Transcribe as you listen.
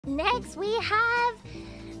Next, we have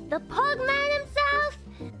the Pugman himself,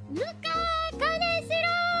 Luca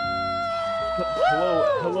Kaneshiro!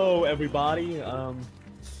 Hello, everybody. I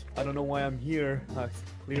don't know why I'm here.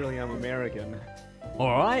 Clearly, I'm American.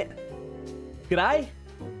 Alright. G'day.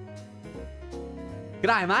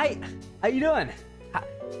 G'day, mate. How you doing?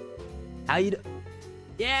 How you doing?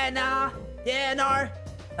 Yeah, nah. Yeah, no.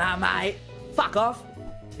 Nah, mate. Fuck off.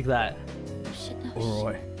 Like that.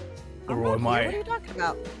 Alright. What are you talking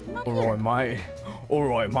about? Alright, mate.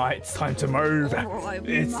 Alright, mate. It's time to move.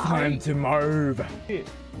 It's time to move. You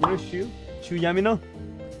know Shu Yamino?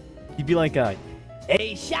 He'd be like,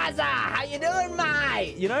 Hey, Shazza. How you doing,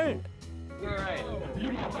 mate? You know? Alright.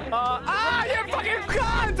 You fucking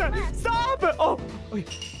cunt! Stop it! Oh, wait.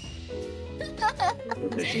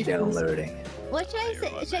 She's downloading. What should I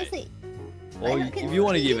say? Should I say? Or if you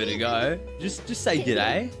want to give it a go, just say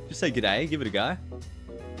g'day. Just say g'day. Give it a go.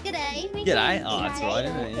 G'day. G'day. Oh, that's right.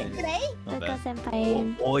 G'day. Not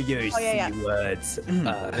bad. Or use yeah. words.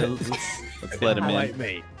 Let's let him in. Like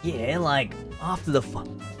me. Yeah, like, after the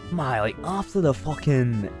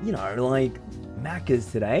fucking, you know, like, Macca's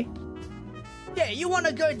today. Yeah, you want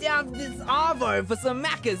to go down to this Arvo for some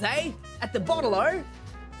Macca's, hey? At the Bottle-O?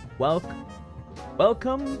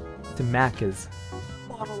 Welcome to Macca's.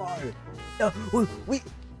 Bottle-O. Wait,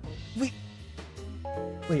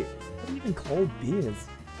 what do you even call beers?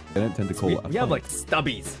 They don't tend to call it. We have like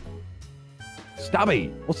stubbies.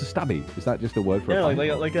 Stubby. What's a stubby? Is that just a word for Yeah, a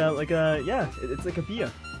yeah, it's like a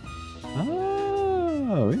beer.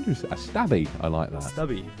 Oh, interesting. A stabby. I like that.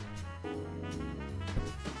 Stubby.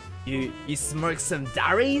 You smoke some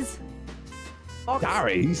Darries?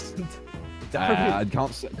 Darries?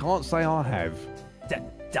 Can't say I have.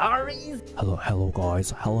 Darries? Hello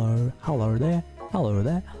guys. Hello there.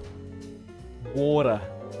 Water.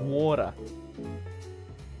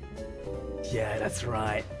 Yeah, that's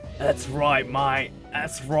right. That's right, mate.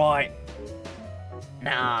 That's right.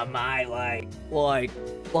 Nah, mate, like, bro,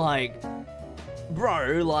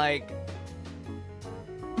 like,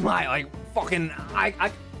 mate, like, fucking,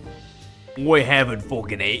 we haven't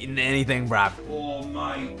fucking eaten anything, bruv. Oh,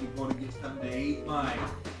 mate, you want to get something to eat, mate?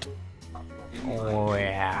 We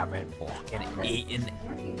haven't fucking eaten.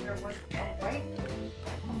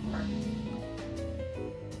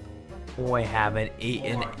 We haven't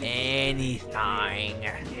eaten anything. I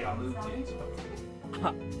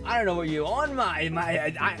don't know what you're on, mate.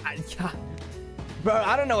 Bro,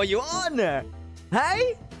 I don't know what you're on.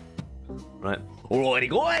 Hey? Right. Alrighty,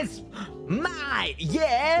 guys. Mate,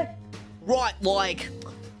 yeah. Right, like,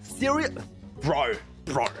 serious. Bro.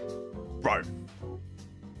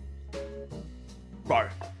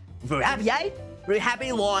 Very happy, eh? Very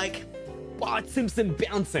happy, like, Bart Simpson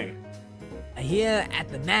bouncing. Here at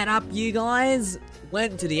the Mad Up, you guys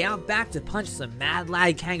went to the outback to punch some mad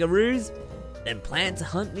lad kangaroos, then planned to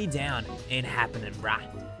hunt me down. Ain't happening, bruh.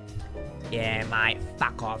 Yeah, mate,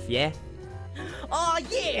 fuck off, yeah? Oh,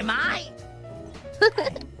 yeah, mate!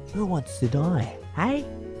 Who wants to die, hey?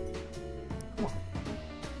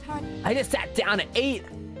 I just sat down to eat,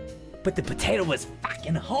 but the potato was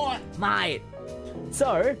fucking hot, mate.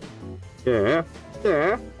 So... Yeah,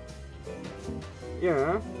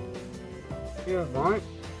 right.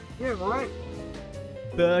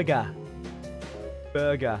 Burger.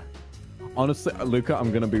 Honestly, Luca,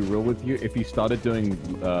 I'm gonna be real with you. If you started doing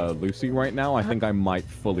Lucy right now, I think I might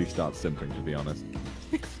fully start simping, to be honest.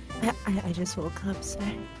 I just woke up, so.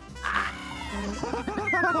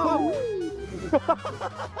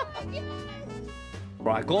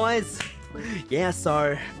 Right, guys. Yeah,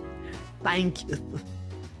 so... Thank you.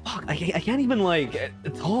 Fuck, I can't even, like,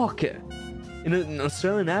 talk in an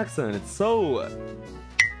Australian accent. It's so...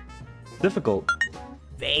 difficult.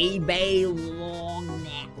 Baby long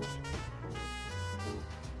neck.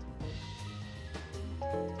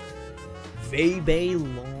 Baby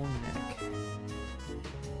long neck.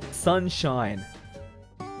 Sunshine.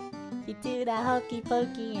 You do the hokey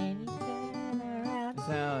pokey and you turn around.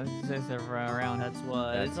 So, around. That's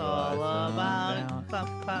what it's all about.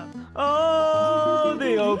 Oh,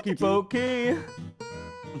 the okey pokey.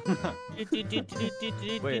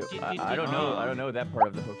 Wait, I don't know that part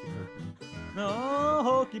of the hokey pokey. No,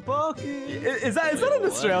 hokey pokey. Is that an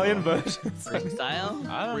Australian version? Style?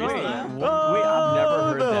 I don't know. Wait, That. wait, I've never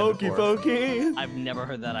heard the that hokey before. pokey. I've never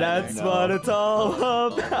heard that That's either. what it's all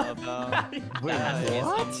about. That has to be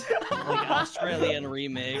some, like, Australian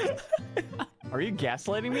remix. Are you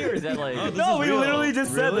gaslighting me, or is that like? No, this No, is we real. literally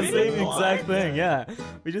just said the Really? same exact thing. Yeah,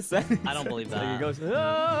 we just said. I don't believe Like that. it goes,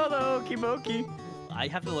 oh, the hokey pokey. I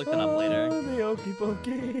have to look that up later. Oh, the okey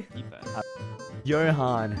pokey. Keep it.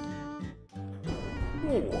 Johan.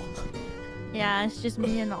 Yeah, it's just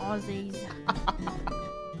me and the Aussies.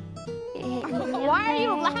 Why are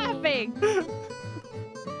you laughing?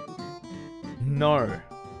 No.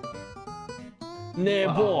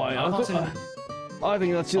 Nah, boy. I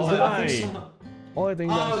think that's just the I way. think I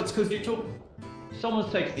think Oh, that's... it's because you took.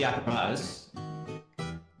 Someone's taken the apparatus.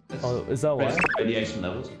 Oh, is that why? Radiation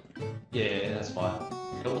levels. Yeah, that's why.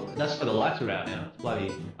 That's for the lights around now. It's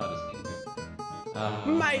bloody hardest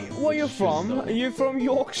thing. Mate, where you from? Are you from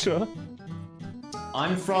Yorkshire?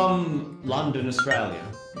 I'm from London, Australia.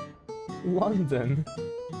 London?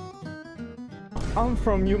 I'm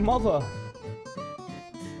from your mother.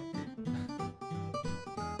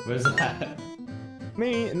 Where's that?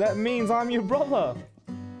 That means I'm your brother.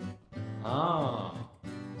 Ah.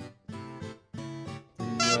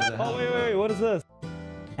 Oh, wait, what is this?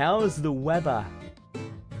 How is the weather?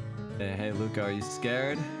 Hey, Luca, are you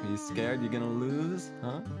scared? Are you scared you're gonna lose?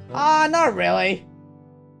 Huh? Not really.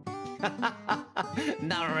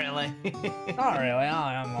 Not really. Not really.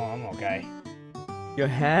 I'm okay. Your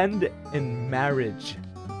hand in marriage.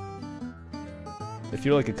 If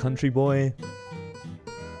you're like a country boy,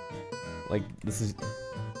 like this is,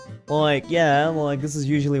 like yeah, like this is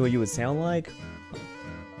usually what you would sound like.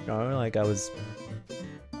 You know, like I went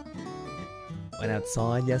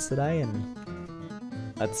outside yesterday and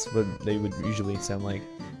that's what they would usually sound like.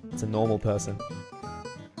 It's a normal person.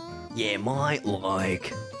 Yeah, mate,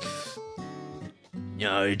 like, you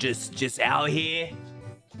know, just out here,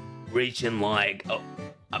 reaching like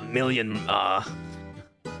a million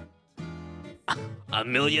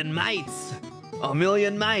mates. A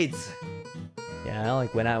million mates. Yeah,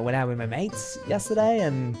 like went out with my mates yesterday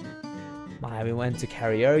and we went to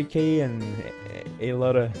karaoke and ate a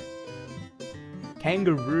lot of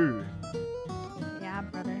kangaroo. Yeah,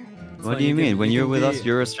 brother. What do you mean? When you're with us,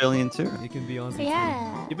 you're Australian too. You can be on.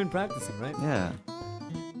 Yeah. You've been practicing, right? Yeah.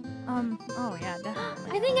 Oh yeah,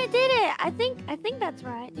 definitely. I think I did it. I think that's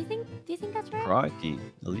right. Do you think that's right? Crikey.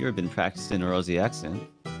 You've been practicing her Aussie accent.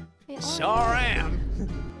 Sure am.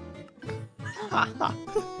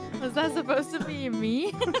 Was that supposed to be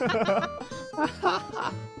me?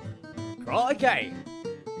 Crikey.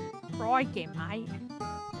 Crikey, mate.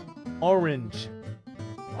 Orange.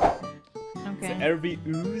 Okay. So every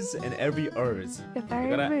ooze and every ers. You're very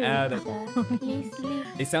gotta rude. add it. Please leave.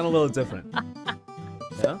 They sound a little different.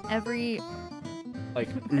 Yeah? Every Like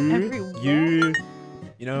Every you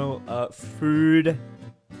know, food,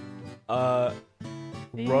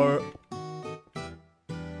 word?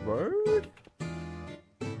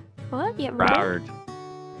 What? Yeah, Round.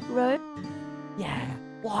 road. Yeah,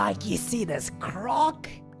 like you see this croc?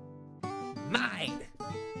 Mate,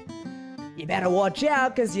 you better watch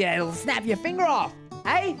out, cause yeah, it'll snap your finger off,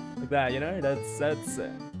 hey? Like that, you know? That's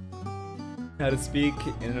how to speak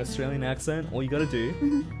in an Australian accent. All you gotta do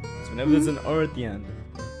is whenever there's an er at the end.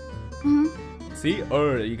 See?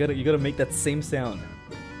 Er, you gotta make that same sound.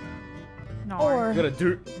 no. Or You gotta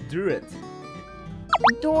do it.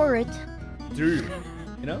 door it. Do.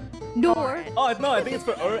 You know? Door. Oh no, I think it's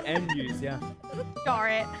for and use, yeah. Dar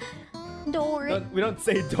it. Door No, it. we don't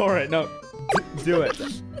say door it, no. Do it.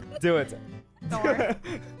 Do it. Dar.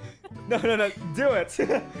 No, do it.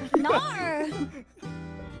 Nar.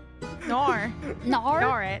 Nor. Nar.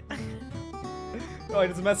 Dar it. Oh, I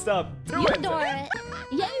just messed up. Do You it. door it.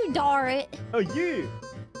 You dar it. Oh, you.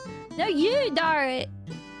 No, you dar it.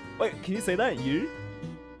 Wait, can you say that? You?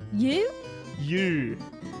 You. You.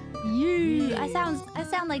 You. I sound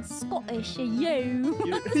like Scottish. You.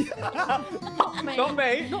 You. Not me. Not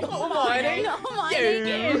me. Not mine. Not mine.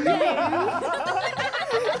 You.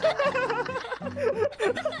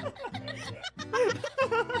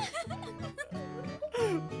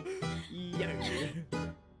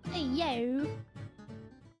 You.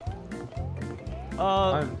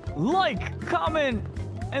 Like, comment,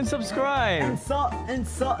 and subscribe. Sabi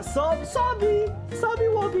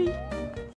Wabi.